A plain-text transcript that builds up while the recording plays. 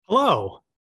Hello,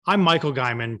 I'm Michael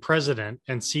Guyman, President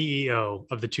and CEO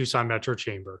of the Tucson Metro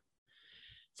Chamber.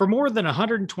 For more than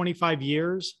 125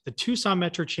 years, the Tucson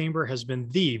Metro Chamber has been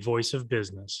the voice of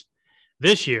business.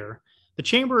 This year, the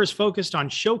Chamber is focused on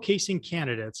showcasing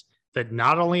candidates that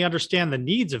not only understand the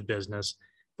needs of business,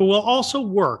 but will also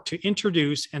work to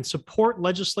introduce and support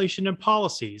legislation and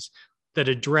policies that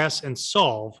address and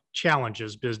solve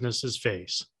challenges businesses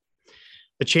face.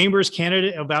 The Chamber's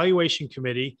Candidate Evaluation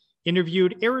Committee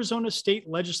interviewed Arizona state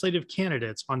legislative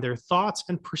candidates on their thoughts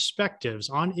and perspectives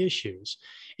on issues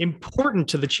important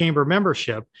to the chamber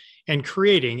membership and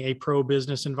creating a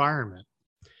pro-business environment.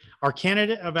 Our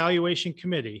Candidate Evaluation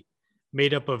Committee,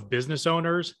 made up of business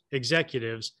owners,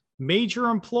 executives, major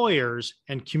employers,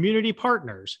 and community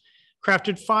partners,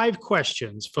 crafted 5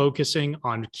 questions focusing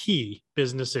on key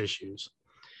business issues.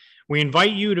 We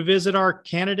invite you to visit our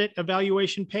candidate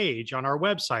evaluation page on our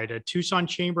website at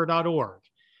TucsonChamber.org.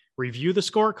 Review the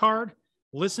scorecard,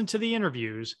 listen to the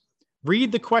interviews,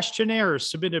 read the questionnaires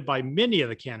submitted by many of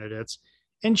the candidates,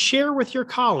 and share with your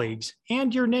colleagues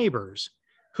and your neighbors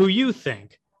who you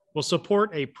think will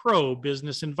support a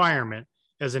pro-business environment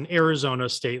as an Arizona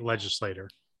state legislator.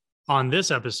 On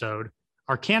this episode,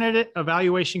 our Candidate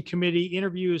Evaluation Committee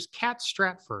interviews Kat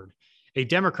Stratford, a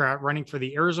Democrat running for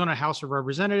the Arizona House of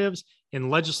Representatives in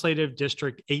Legislative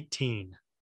District 18.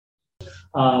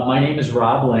 My name is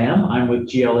Rob Lamb. I'm with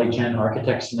GLHN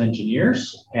Architects and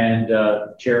Engineers and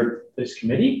chair this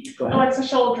committee. Go ahead. Alexa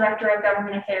Scholl, Director of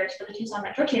Government Affairs for the Tucson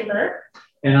Metro Chamber.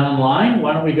 And online,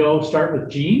 why don't we go start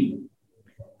with Jean?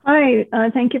 Hi,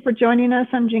 thank you for joining us.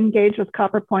 I'm Jean Gage with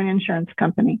Copper Point Insurance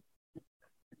Company.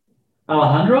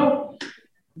 Alejandro?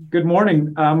 Good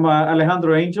morning. I'm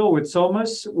Alejandro Angel with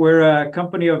Somas. We're a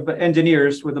company of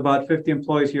engineers with about 50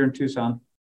 employees here in Tucson.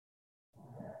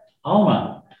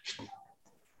 Alma?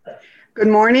 Good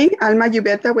morning, Alma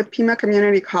Yubeta with Pima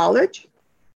Community College.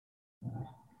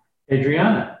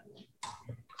 Adriana?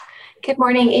 Good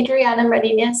morning, Adriana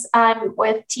Martinez. I'm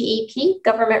with TEP,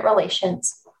 Government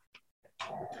Relations.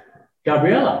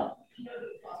 Gabriela?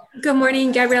 Good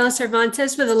morning, Gabriela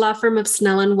Cervantes with the law firm of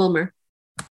Snell and Wilmer.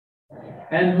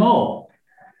 And Mo?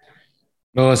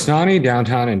 Mo Asnani,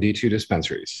 downtown and D2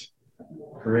 dispensaries.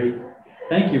 Great.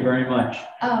 Thank you very much.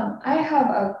 I have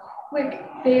a quick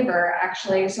favor,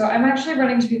 actually. So I'm actually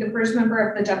running to be the first member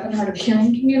of the Deaf and Hard of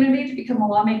Hearing community to become a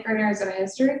lawmaker in Arizona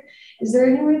history. Is there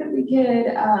any way that we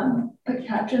could put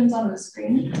captions on the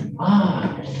screen?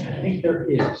 I think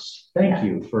there is. Thank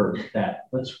you for that.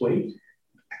 Let's wait.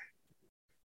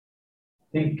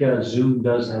 I think Zoom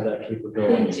does have that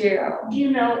capability. They do. Do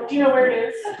you know where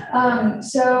it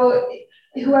is? So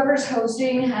whoever's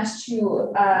hosting has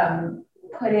to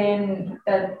put in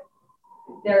that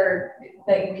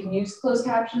you can use closed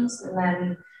captions and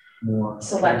then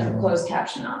select the closed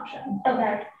caption option.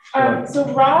 Okay.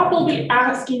 So Rob will be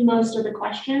asking most of the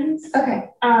questions. Okay.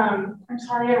 I'm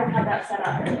sorry I don't have that set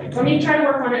up. Let me try to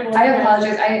work on it. I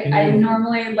apologize. I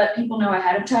normally let people know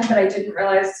ahead of time, but I didn't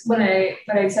realize when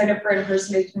I signed up for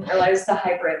in-person, I didn't realize the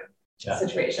hybrid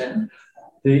situation.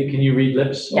 Can you read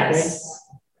lips? Yes.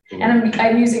 Okay. And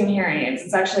I'm using hearing aids.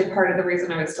 It's actually part of the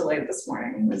reason I was delayed this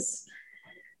morning. Was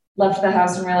left the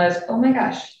house and realized, oh my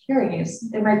gosh, hearing aids,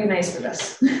 they might be nice for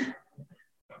this.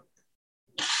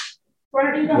 Why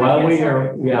don't you go While we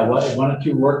are, why don't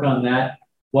you work on that?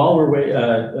 While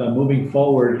we're moving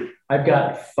forward, I've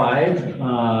got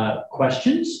 5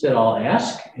 questions that I'll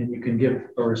ask and you can give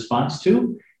a response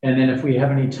to. And then if we have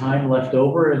any time left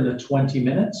over in the 20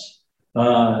 minutes,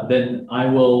 then I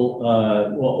will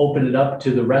we'll open it up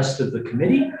to the rest of the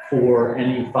committee for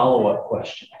any follow-up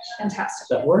questions. Fantastic.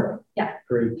 Does that work? Yeah.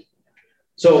 Great.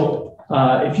 So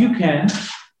if you can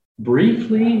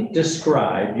briefly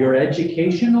describe your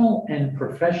educational and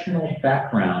professional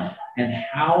background and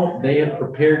how they have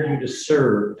prepared you to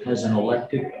serve as an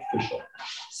elected official.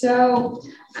 So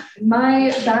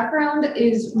my background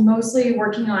is mostly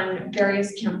working on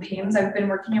various campaigns. I've been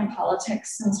working in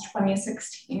politics since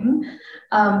 2016.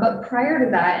 But prior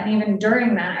to that, and even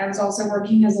during that, I was also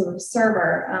working as a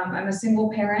server. I'm a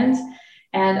single parent,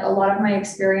 and a lot of my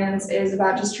experience is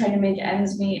about just trying to make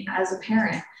ends meet as a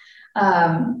parent.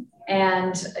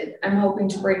 And I'm hoping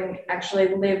to bring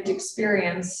actually lived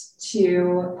experience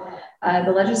to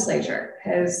the legislature,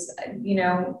 because,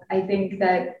 I think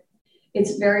that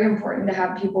it's very important to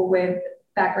have people with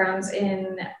backgrounds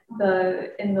in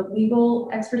the legal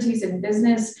expertise in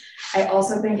business. I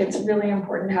also think it's really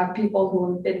important to have people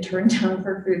who have been turned down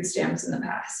for food stamps in the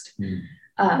past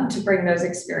to bring those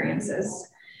experiences.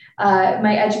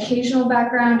 My educational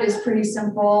background is pretty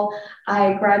simple.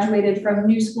 I graduated from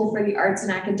New School for the Arts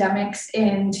and Academics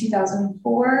in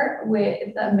 2004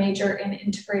 with a major in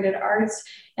integrated arts,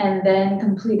 and then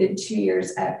completed 2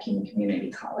 years at Pima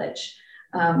Community College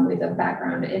with a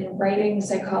background in writing,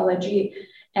 psychology,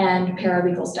 and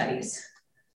paralegal studies.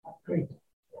 Great,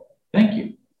 thank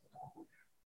you.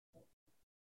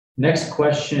 Next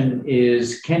question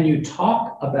is, can you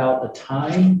talk about a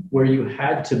time where you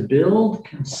had to build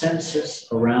consensus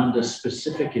around a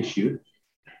specific issue?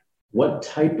 What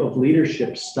type of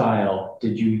leadership style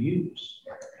did you use?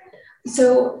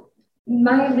 So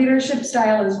my leadership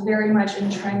style is very much in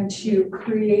trying to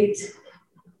create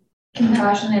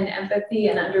compassion and empathy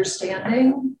and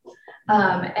understanding.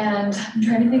 And I'm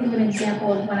trying to think of an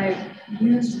example of when I've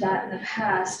used that in the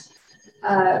past.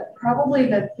 Probably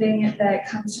the thing that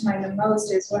comes to mind the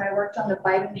most is when I worked on the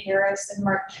Biden-Harris and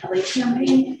Mark Kelly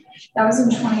campaign. That was in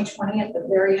 2020 at the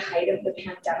very height of the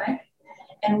pandemic.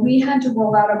 And we had to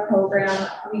roll out a program.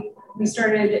 We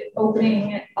started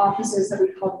opening offices that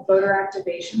we called voter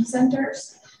activation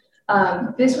centers.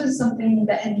 This was something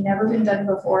that had never been done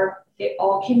before. It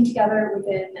all came together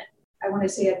within, I want to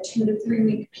say, a 2 to 3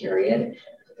 week period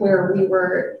where we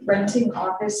were renting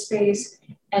office space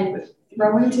and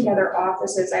throwing together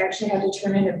offices. I actually had to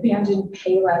turn an abandoned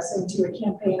Payless into a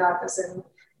campaign office in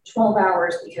 12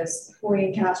 hours because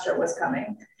Julian Castro was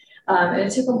coming. And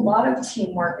it took a lot of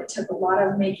teamwork. It took a lot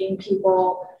of making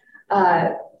people,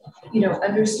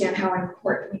 understand how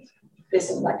important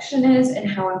this election is and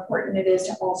how important it is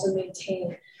to also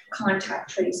maintain contact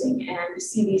tracing and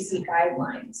CDC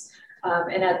guidelines.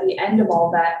 And at the end of all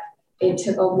that, it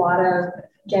took a lot of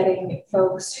getting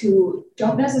folks who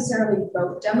don't necessarily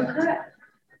vote Democrat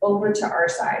over to our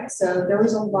side. So there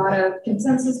was a lot of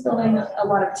consensus building, a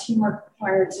lot of teamwork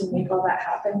required to make all that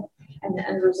happen. And the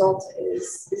end result it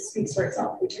speaks for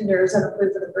itself. We turned Arizona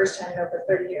blue for the first time in over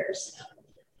 30 years.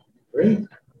 Great,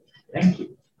 thank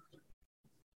you.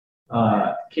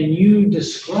 Can you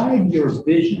describe your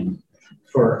vision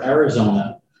for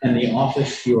Arizona and the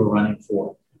office you are running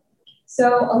for?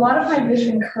 So a lot of my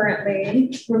vision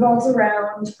currently revolves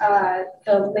around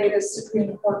the latest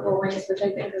Supreme Court rulings, which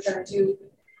I think are going to do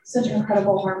such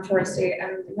incredible harm to our state.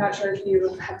 I'm not sure if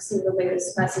you have seen the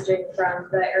latest messaging from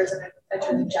the Arizona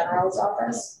Attorney General's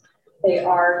office. They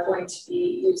are going to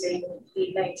be using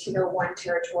the 1901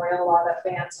 territorial law that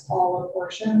bans all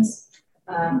abortions.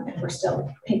 And we're still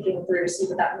picking through to see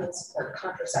what that means for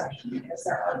contraception, because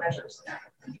there are measures in that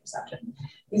for contraception.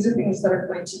 These are things that are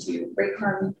going to do great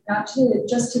harm, not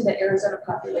just to the Arizona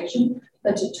population,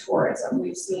 but to tourism.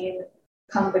 We've seen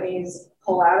companies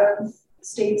pull out of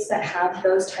states that have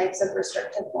those types of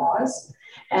restrictive laws,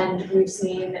 and we've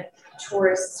seen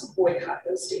tourists boycott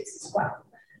those states as well.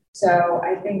 So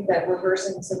I think that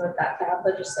reversing some of that bad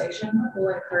legislation will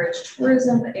encourage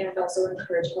tourism and also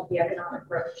encourage healthy economic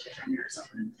growth here in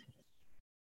Arizona.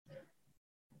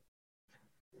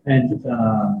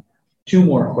 And 2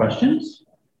 more questions.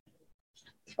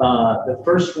 The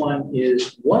first one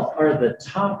is, what are the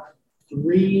top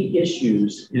 3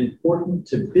 issues important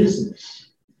to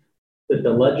business that the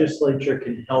legislature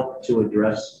can help to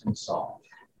address and solve?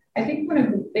 I think one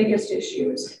of the biggest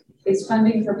issues is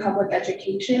funding for public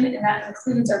education, and that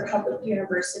includes our public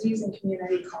universities and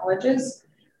community colleges.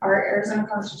 Our Arizona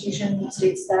Constitution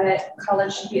states that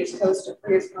college should be as close to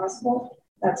free as possible.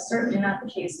 That's certainly not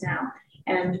the case now.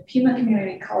 And Pima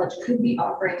Community College could be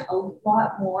offering a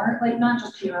lot more, like not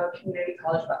just Pima Community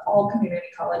College, but all community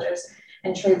colleges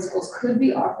and trade schools could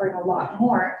be offering a lot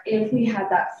more if we had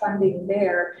that funding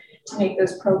there to make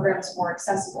those programs more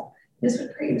accessible. This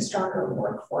would create a stronger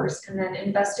workforce, and then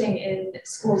investing in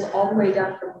schools all the way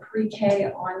down from pre-K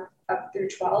on up through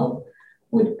 12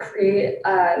 would create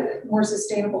a more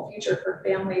sustainable future for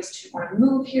families to want to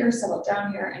move here, settle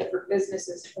down here, and for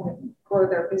businesses to want to grow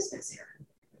their business here.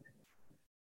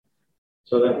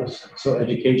 So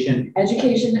education.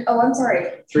 Education. Oh, I'm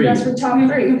sorry. 3. Yes, for top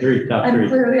 3. 3, top 3. I'm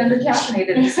clearly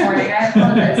undercaffeinated this morning. I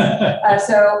apologize.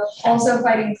 So also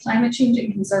fighting climate change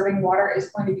and conserving water is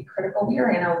going to be critical. We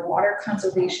are in a water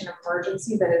conservation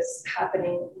emergency that is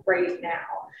happening right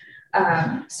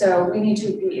now. So we need to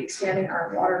be expanding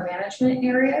our water management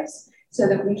areas so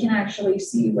that we can actually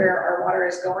see where our water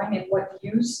is going and what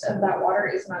use of that water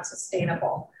is not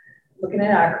sustainable. Looking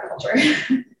at agriculture.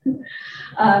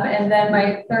 And then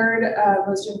my third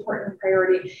most important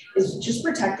priority is just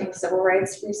protecting civil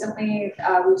rights. Recently,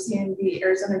 we've seen the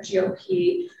Arizona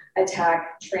GOP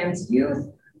attack trans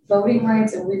youth, voting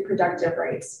rights, and reproductive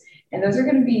rights. And those are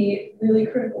going to be really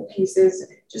critical pieces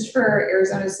just for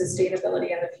Arizona's sustainability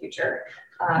in the future.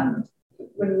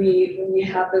 when we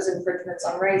have those infringements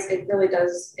on rights, it really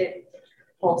does, it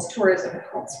halts tourism, it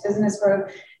halts business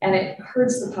growth, and it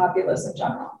hurts the populace in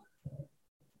general.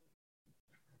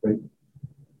 Great.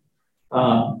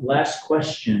 Last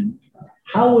question.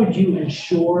 How would you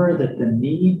ensure that the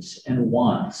needs and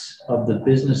wants of the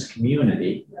business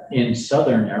community in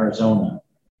Southern Arizona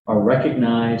are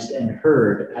recognized and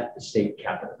heard at the state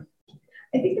capitol?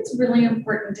 I think it's really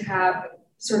important to have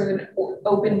sort of an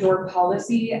open door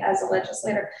policy as a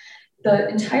legislator. The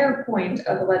entire point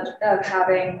of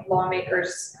having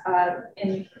lawmakers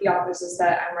in the offices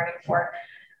that I'm running for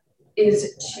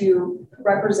is to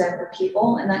represent the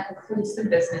people, and that includes the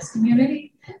business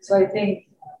community. So I think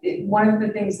one of the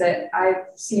things that I've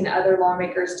seen other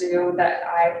lawmakers do that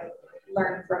I've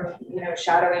learned from,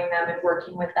 shadowing them and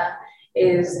working with them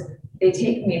is they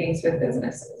take meetings with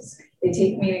businesses, they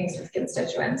take meetings with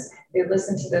constituents, they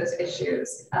listen to those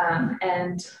issues,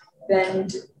 and then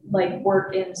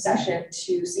work in session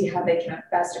to see how they can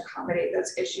best accommodate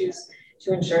those issues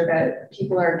to ensure that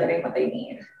people are getting what they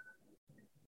need.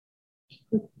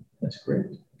 That's great.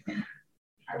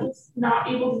 I was not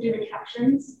able to do the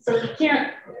captions, so if you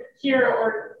can't hear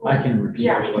or I can repeat.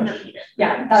 Yeah, we can repeat it.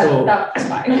 Yeah, that's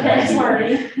fine. Okay,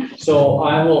 sorry. So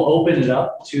I will open it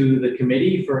up to the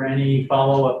committee for any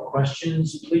follow-up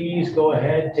questions. Please go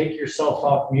ahead, take yourself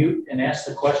off mute and ask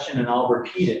the question, and I'll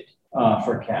repeat it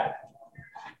for Kat.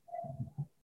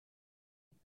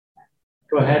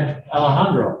 Go ahead,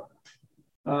 Alejandro.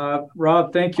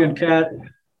 Rob, thank you, and Kat.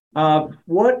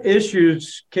 What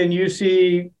issues can you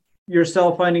see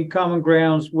yourself finding common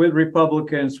grounds with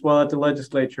Republicans while at the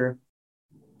legislature?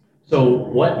 So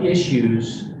what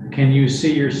issues can you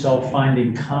see yourself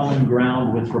finding common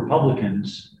ground with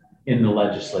Republicans in the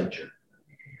legislature?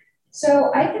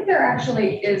 So I think there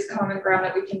actually is common ground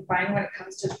that we can find when it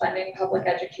comes to funding public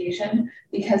education,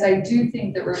 because I do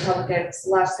think that Republicans, the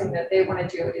last thing that they want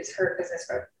to do is hurt business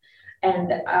growth. And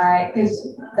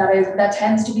because that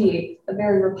tends to be a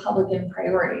very Republican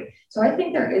priority. So I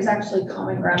think there is actually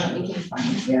common ground that we can find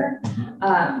here.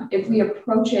 If we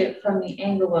approach it from the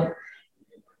angle of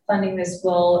funding this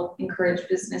will encourage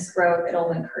business growth,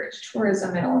 it'll encourage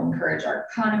tourism, it'll encourage our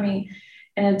economy.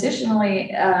 And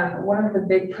additionally, one of the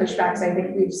big pushbacks I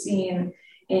think we've seen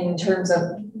in terms of,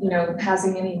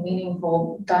 passing any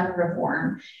meaningful gun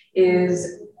reform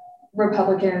is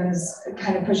Republicans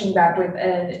kind of pushing back with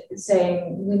and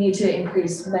saying we need to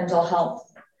increase mental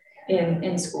health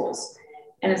in schools.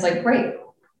 And it's like, great,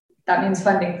 that means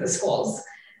funding the schools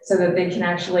so that they can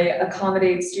actually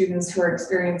accommodate students who are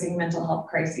experiencing mental health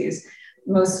crises.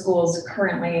 Most schools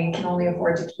currently can only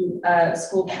afford to keep a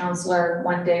school counselor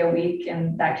 1 day a week,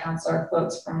 and that counselor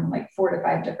floats from 4 to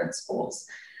 5 different schools.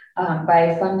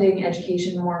 By funding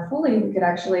education more fully, we could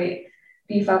actually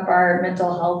beef up our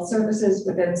mental health services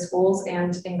within schools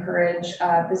and encourage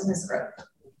business growth.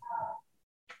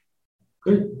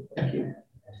 Good, thank you.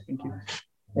 Thank you.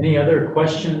 Any other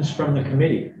questions from the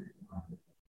committee?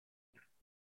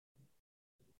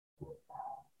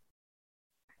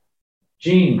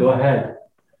 Jean, go ahead.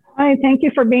 Hi, thank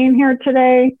you for being here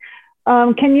today.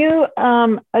 Can you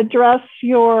address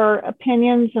your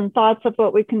opinions and thoughts of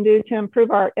what we can do to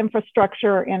improve our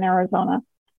infrastructure in Arizona?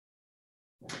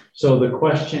 So the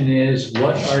question is,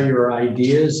 what are your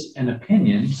ideas and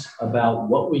opinions about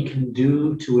what we can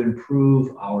do to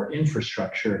improve our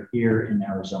infrastructure here in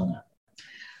Arizona?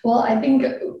 Well, I think,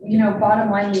 bottom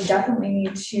line, we definitely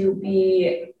need to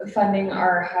be funding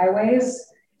our highways.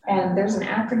 And there's an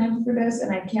acronym for this,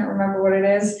 and I can't remember what it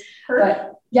is.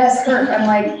 But yes, HERF. I'm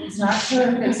like, it's not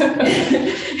HERF.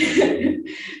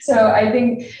 So I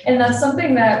think, and that's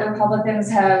something that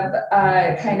Republicans have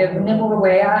kind of nibbled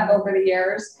away at over the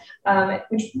years,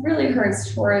 which really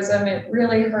hurts tourism. It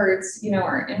really hurts,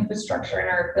 our infrastructure and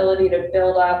our ability to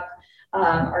build up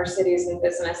our cities and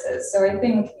businesses. So I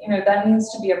think, that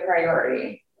needs to be a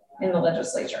priority in the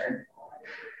legislature.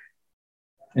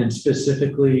 And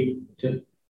specifically to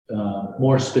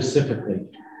more specifically.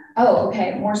 Oh,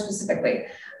 okay, more specifically.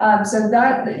 So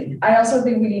that, I also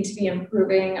think we need to be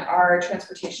improving our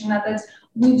transportation methods.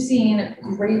 We've seen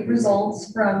great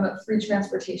results from free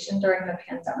transportation during the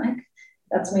pandemic.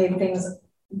 That's made things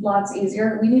lots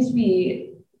easier. We need to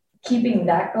be keeping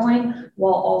that going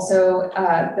while also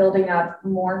building up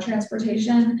more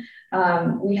transportation.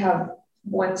 We have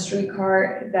one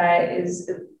streetcar that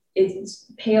it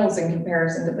pales in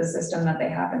comparison to the system that they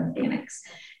have in Phoenix.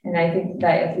 And I think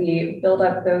that if we build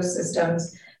up those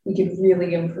systems, we could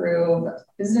really improve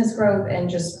business growth and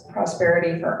just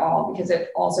prosperity for all, because it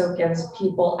also gives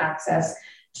people access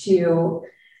to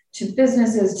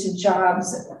businesses, to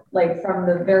jobs, from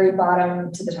the very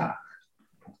bottom to the top.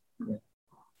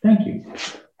 Thank you.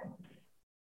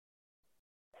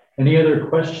 Any other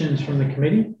questions from the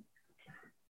committee?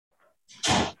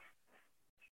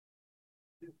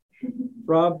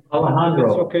 Rob, Alejandro.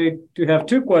 it's okay to have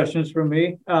two questions from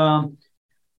me.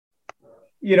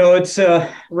 You know, it's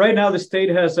right now the state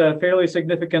has a fairly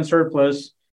significant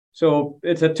surplus. So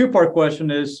it's a two-part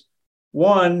question is,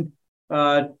 one,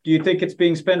 do you think it's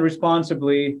being spent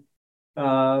responsibly?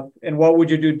 And what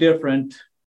would you do different,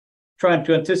 trying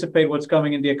to anticipate what's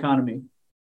coming in the economy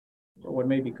or what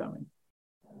may be coming?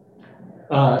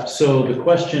 So the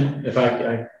question, if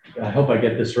I hope I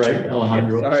get this right,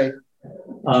 Alejandro. Yes,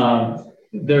 sorry.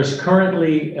 There's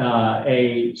currently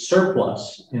a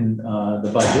surplus in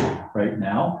the budget right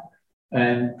now.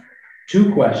 And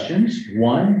two questions.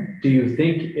 One, do you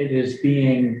think it is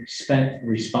being spent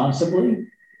responsibly?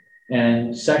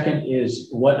 And second is,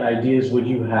 what ideas would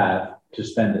you have to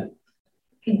spend it?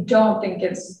 I don't think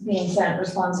it's being spent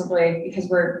responsibly because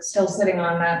we're still sitting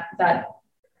on that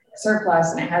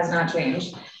surplus and it has not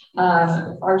changed.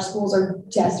 Our schools are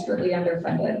desperately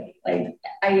underfunded. Like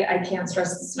I can't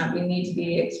stress this enough. We need to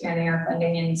be expanding our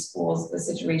funding in schools. The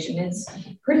situation is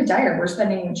pretty dire. We're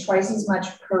spending twice as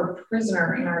much per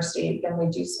prisoner in our state than we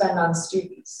do spend on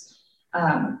students.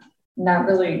 And that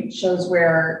really shows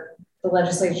where the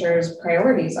legislature's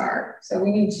priorities are. So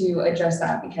we need to address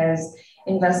that because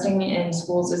investing in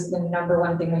schools is the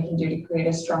 #1 thing we can do to create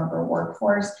a stronger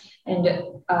workforce and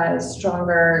a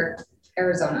stronger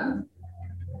Arizona.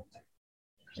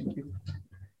 Thank you.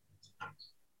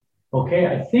 Okay,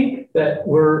 I think that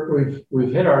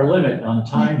we've hit our limit on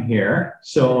time here,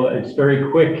 so it's very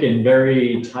quick and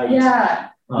very tight. Yeah.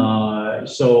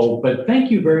 But thank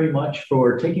you very much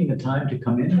for taking the time to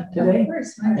come in today, Of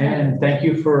course, and thank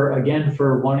you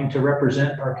for wanting to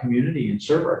represent our community and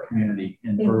serve our community,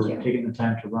 and taking the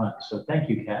time to run. So thank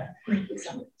you, Kat. Thank you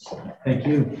so much. Thank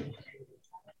you.